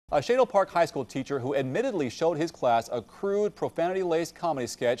A Shadle Park High School teacher who admittedly showed his class a crude, profanity-laced comedy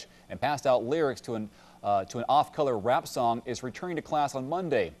sketch and passed out lyrics to an off-color rap song is returning to class on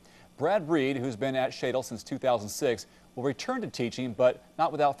Monday. Brad Reed, who's been at Shadle since 2006, will return to teaching, but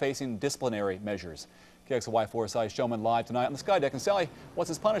not without facing disciplinary measures. KXLY4's Showman live tonight on the Sky Deck. And Sally, what's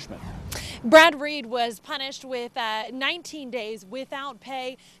his punishment? Brad Reed was punished with 19 days without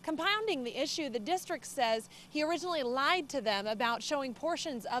pay. Compounding the issue, the district says he originally lied to them about showing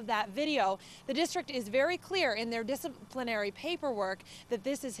portions of that video. The district is very clear in their disciplinary paperwork that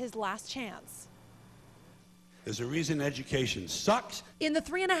this is his last chance. There's a reason education sucks. In the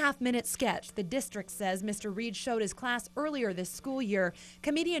 3.5-minute sketch, the district says Mr. Reed showed his class earlier this school year.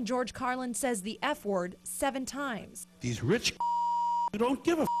 Comedian George Carlin says the F word 7 times. These rich who don't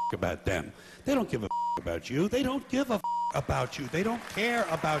give a about them. They don't give a about you. They don't give a about you. They don't care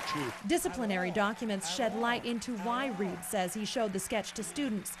about you. Disciplinary documents shed light into why Reed says he showed the sketch to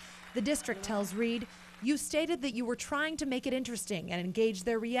students. The district tells Reed, "You stated that you were trying to make it interesting and engage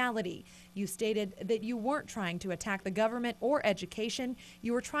their reality. You stated that you weren't trying to attack the government or education.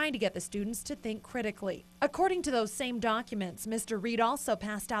 You were trying to get the students to think critically." According to those same documents, Mr. Reed also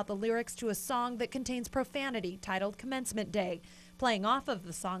passed out the lyrics to a song that contains profanity titled Commencement Day. Playing off of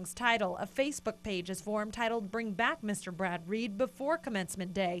the song's title, a Facebook page is formed titled Bring Back Mr. Brad Reed Before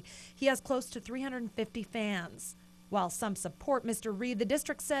Commencement Day. He has close to 350 fans. While some support Mr. Reed, the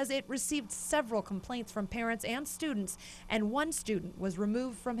district says it received several complaints from parents and students, and one student was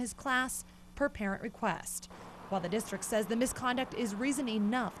removed from his class per parent request. While the district says the misconduct is reason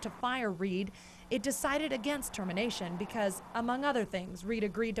enough to fire Reed, it decided against termination because, among other things, Reed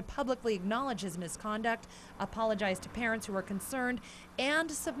agreed to publicly acknowledge his misconduct, apologize to parents who are concerned, and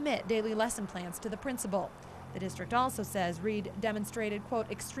submit daily lesson plans to the principal. The district also says Reed demonstrated,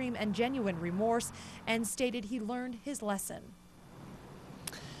 quote, extreme and genuine remorse and stated he learned his lesson.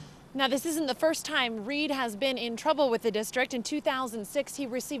 Now, this isn't the first time Reed has been in trouble with the district. In 2006, he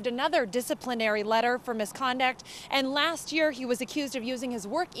received another disciplinary letter for misconduct, and last year he was accused of using his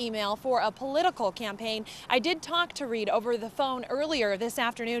work email for a political campaign. I did talk to Reed over the phone earlier this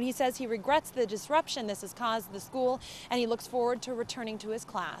afternoon. He says he regrets the disruption this has caused the school, and he looks forward to returning to his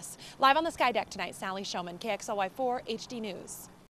class. Live on the Sky Deck tonight, Sally Showman, KXLY4 HD News.